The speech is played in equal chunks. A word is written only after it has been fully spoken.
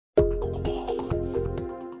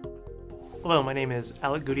Hello, my name is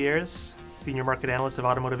Alec Gutierrez, Senior Market Analyst of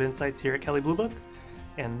Automotive Insights here at Kelley Blue Book,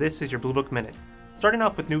 and this is your Blue Book Minute. Starting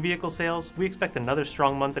off with new vehicle sales, we expect another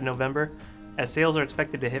strong month in November, as sales are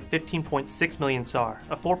expected to hit 15.6 million SAR,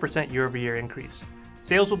 a 4% year-over-year increase.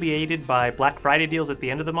 Sales will be aided by Black Friday deals at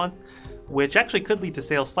the end of the month, which actually could lead to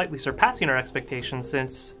sales slightly surpassing our expectations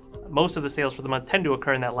since most of the sales for the month tend to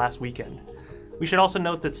occur in that last weekend. We should also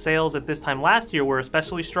note that sales at this time last year were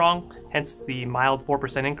especially strong, hence the mild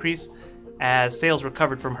 4% increase, as sales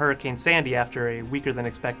recovered from Hurricane Sandy after a weaker than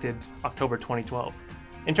expected October 2012.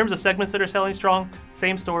 In terms of segments that are selling strong,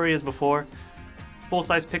 same story as before.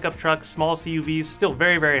 Full-size pickup trucks, small CUVs, still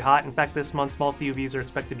very, very hot. In fact, this month, small CUVs are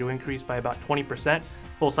expected to increase by about 20%,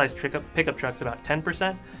 full-size pickup trucks about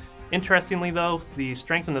 10%. Interestingly, though, the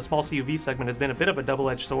strength in the small CUV segment has been a bit of a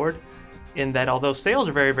double-edged sword, in that although sales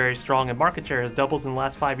are very, very strong and market share has doubled in the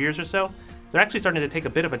last 5 years or so, they're actually starting to take a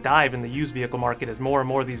bit of a dive in the used vehicle market as more and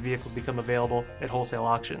more of these vehicles become available at wholesale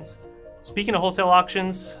auctions. Speaking of wholesale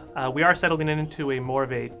auctions, we are settling into more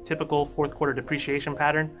of a typical fourth quarter depreciation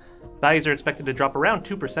pattern. Values are expected to drop around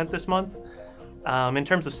 2% this month. In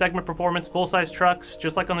terms of segment performance, full-size trucks,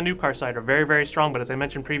 just like on the new car side, are very, very strong, but as I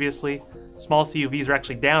mentioned previously, small CUVs are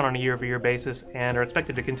actually down on a year-over-year basis and are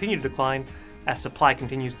expected to continue to decline as supply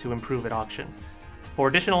continues to improve at auction. For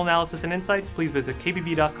additional analysis and insights, please visit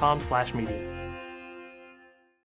kbb.com/media.